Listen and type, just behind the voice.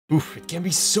Oof, it can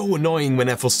be so annoying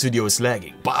when FL Studio is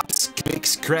lagging. Pops,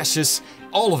 clicks, crashes,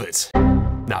 all of it.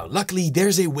 Now, luckily,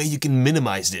 there's a way you can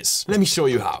minimize this. Let me show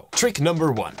you how. Trick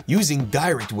number 1, using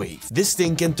direct wave. This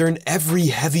thing can turn every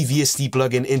heavy VST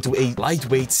plugin into a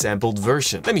lightweight sampled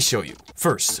version. Let me show you.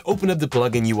 First, open up the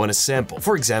plugin you want to sample.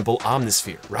 For example,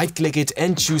 Omnisphere. Right-click it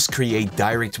and choose Create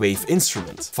Direct Wave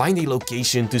Instrument. Find a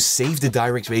location to save the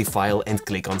direct wave file and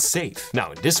click on Save.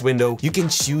 Now, in this window, you can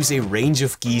choose a range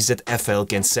of keys that FL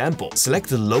can sample. Select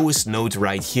the lowest note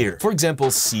right here. For example,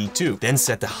 C2. Then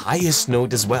set the highest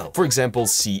note as well. For example,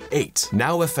 C8.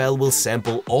 Now FL will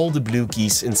sample all the blue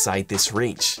keys inside this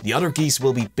range. The other keys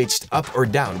will be pitched up or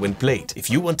down when played. If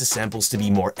you want the samples to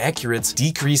be more accurate,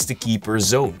 decrease the key per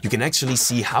zone. You can actually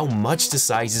see how much the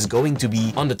size is going to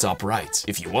be on the top right.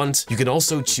 If you want, you can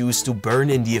also choose to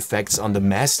burn in the effects on the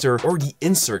master or the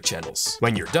insert channels.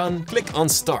 When you're done, click on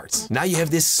Start. Now you have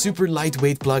this super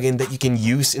lightweight plugin that you can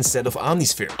use instead of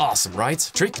Omnisphere. Awesome, right?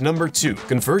 Trick number 2,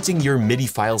 converting your MIDI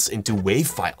files into WAV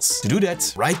files. To do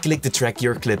that, right-click the track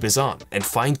your clip is on and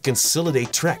find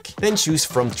Consolidate Track. Then choose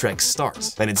From Track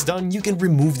Start. When it's done, you can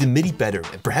remove the MIDI pattern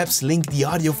and perhaps link the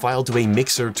audio file to a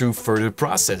mixer to further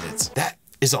process it. That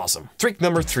is awesome. Trick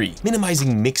number 3,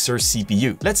 minimizing mixer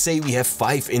CPU. Let's say we have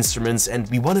 5 instruments and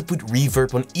we want to put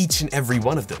reverb on each and every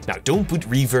one of them. Now, don't put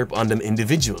reverb on them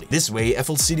individually. This way,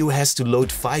 FL Studio has to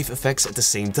load 5 effects at the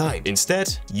same time.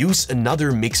 Instead, use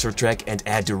another mixer track and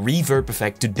add the reverb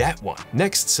effect to that one.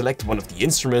 Next, select one of the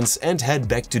instruments and head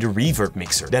back to the reverb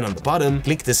mixer. Then on the bottom,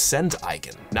 click the send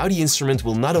icon. Now the instrument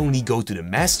will not only go to the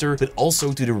master, but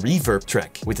also to the reverb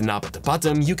track. With the knob at the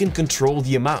bottom, you can control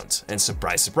the amount. And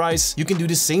surprise, surprise, you can do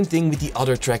the same thing with the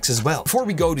other tracks as well. Before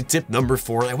we go to tip number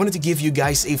 4, I wanted to give you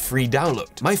guys a free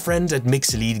download. My friend at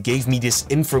Mixelite gave me this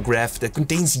infograph that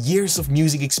contains years of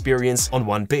music experience on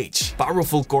one page.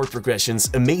 Powerful chord progressions,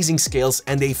 amazing scales,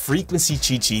 and a frequency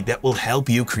cheat sheet that will help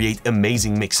you create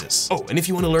amazing mixes. Oh, and if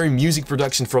you want to learn music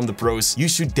production from the pros, you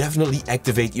should definitely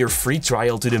activate your free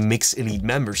trial to the Mixelite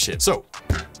membership. So,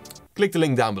 click the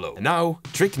link down below. And now,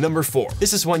 trick number 4.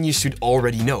 This is one you should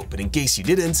already know, but in case you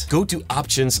didn't, go to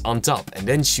Options on top and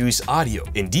then choose Audio.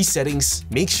 In these settings,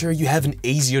 make sure you have an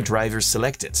ASIO driver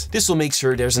selected. This will make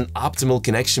sure there's an optimal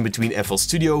connection between FL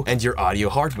Studio and your audio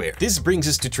hardware. This brings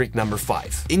us to trick number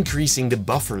 5, increasing the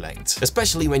buffer length.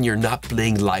 Especially when you're not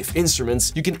playing live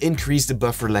instruments, you can increase the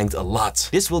buffer length a lot.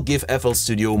 This will give FL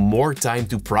Studio more time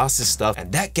to process stuff,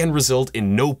 and that can result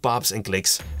in no pops and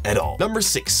clicks at all. Number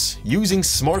 6, using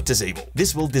Smart Disable.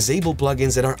 This will disable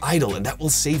plugins that are idle, and that will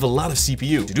save a lot of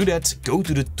CPU. To do that, go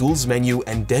to the Tools menu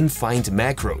and then find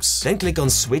Macros. Then click on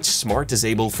Switch Smart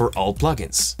Disable for all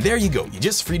plugins. There you go, you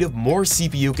just freed up more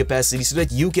CPU capacity so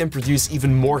that you can produce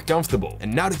even more comfortable.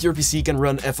 And now that your PC can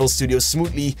run FL Studio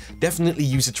smoothly, definitely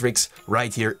use the tricks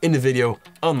right here in the video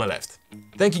on my left.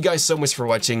 Thank you guys so much for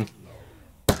watching.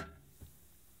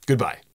 Goodbye.